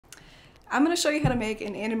I'm going to show you how to make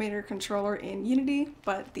an Animator Controller in Unity,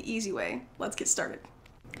 but the easy way. Let's get started.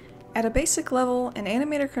 At a basic level, an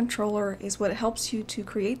Animator Controller is what helps you to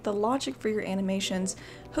create the logic for your animations,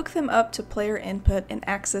 hook them up to player input, and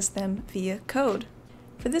access them via code.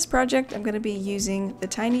 For this project, I'm going to be using the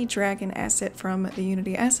tiny dragon asset from the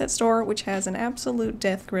Unity Asset Store, which has an absolute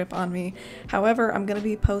death grip on me. However, I'm going to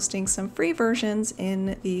be posting some free versions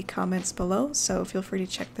in the comments below, so feel free to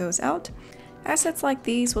check those out. Assets like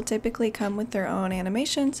these will typically come with their own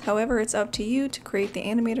animations, however it's up to you to create the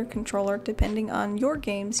Animator Controller depending on your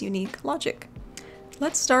game's unique logic.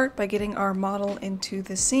 Let's start by getting our model into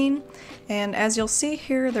the scene, and as you'll see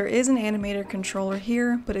here, there is an Animator Controller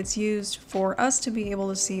here, but it's used for us to be able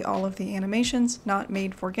to see all of the animations, not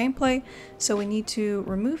made for gameplay, so we need to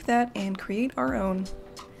remove that and create our own.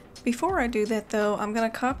 Before I do that though, I'm going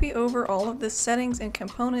to copy over all of the settings and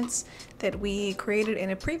components that we created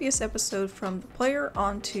in a previous episode from the player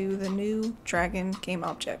onto the new dragon game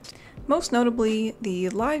object. Most notably, the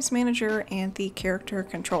lives manager and the character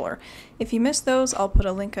controller. If you missed those, I'll put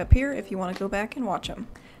a link up here if you want to go back and watch them.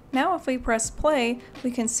 Now if we press play,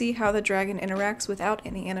 we can see how the dragon interacts without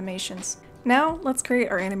any animations. Now let's create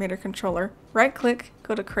our Animator Controller. Right click,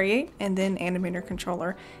 go to Create, and then Animator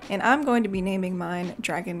Controller. And I'm going to be naming mine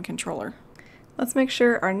Dragon Controller. Let's make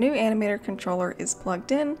sure our new Animator Controller is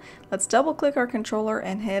plugged in. Let's double click our controller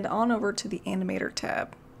and head on over to the Animator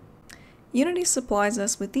tab. Unity supplies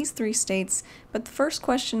us with these three states, but the first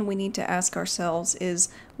question we need to ask ourselves is,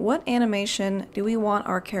 what animation do we want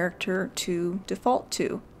our character to default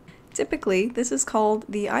to? Typically, this is called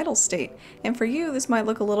the idle state, and for you this might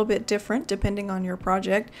look a little bit different depending on your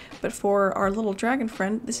project, but for our little dragon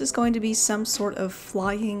friend, this is going to be some sort of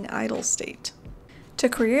flying idle state. To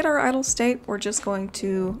create our idle state, we're just going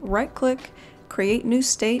to right-click, create new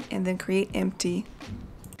state, and then create empty.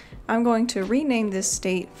 I'm going to rename this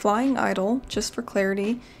state Flying Idle, just for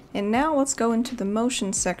clarity, and now let's go into the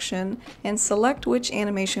motion section and select which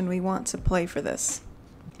animation we want to play for this.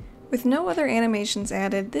 With no other animations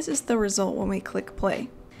added, this is the result when we click play.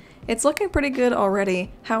 It's looking pretty good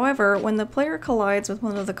already, however, when the player collides with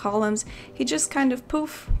one of the columns, he just kind of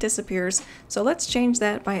poof, disappears, so let's change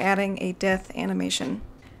that by adding a death animation.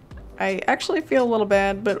 I actually feel a little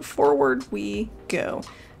bad, but forward we go.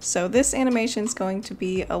 So this animation is going to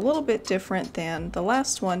be a little bit different than the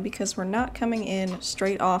last one because we're not coming in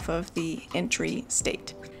straight off of the entry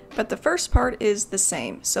state. But the first part is the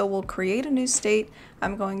same, so we'll create a new state,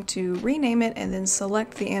 I'm going to rename it and then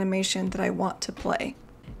select the animation that I want to play.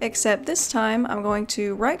 Except this time I'm going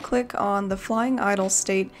to right click on the flying idle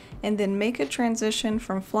state and then make a transition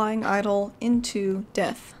from flying idle into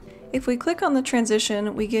death. If we click on the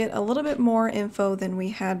transition, we get a little bit more info than we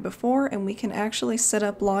had before, and we can actually set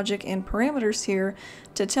up logic and parameters here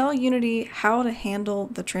to tell Unity how to handle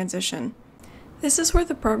the transition. This is where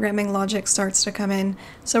the programming logic starts to come in,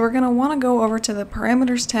 so we're going to want to go over to the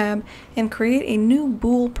Parameters tab and create a new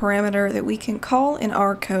bool parameter that we can call in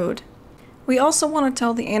our code. We also want to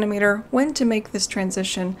tell the animator when to make this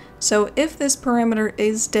transition, so if this parameter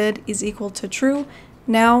is dead is equal to true,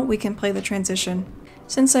 now we can play the transition.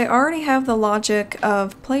 Since I already have the logic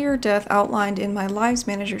of player death outlined in my lives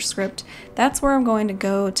manager script, that's where I'm going to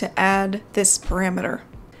go to add this parameter.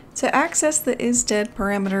 To access the isDead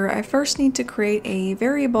parameter, I first need to create a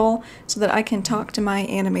variable so that I can talk to my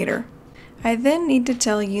animator. I then need to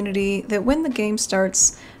tell Unity that when the game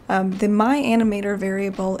starts, the myAnimator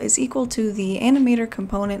variable is equal to the animator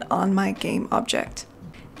component on my game object.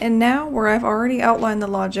 And now, where I've already outlined the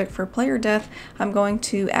logic for player death, I'm going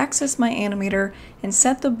to access my animator and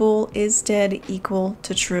set the bool isDead equal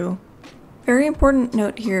to true. Very important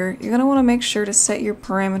note here, you're going to want to make sure to set your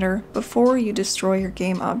parameter before you destroy your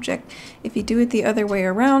game object. If you do it the other way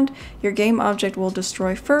around, your game object will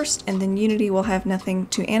destroy first and then Unity will have nothing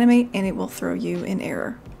to animate and it will throw you in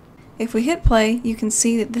error. If we hit play, you can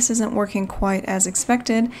see that this isn't working quite as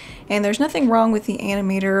expected, and there's nothing wrong with the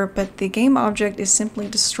animator, but the game object is simply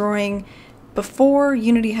destroying before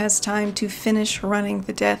Unity has time to finish running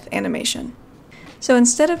the death animation. So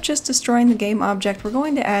instead of just destroying the game object, we're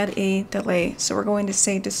going to add a delay. So we're going to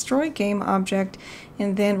say destroy game object,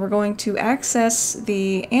 and then we're going to access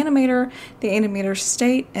the animator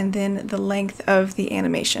state, and then the length of the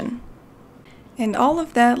animation. And all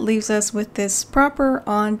of that leaves us with this proper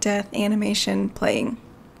on-death animation playing.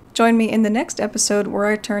 Join me in the next episode where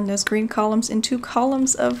I turn those green columns into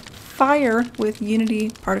columns of fire with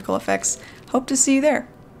Unity particle effects. Hope to see you there.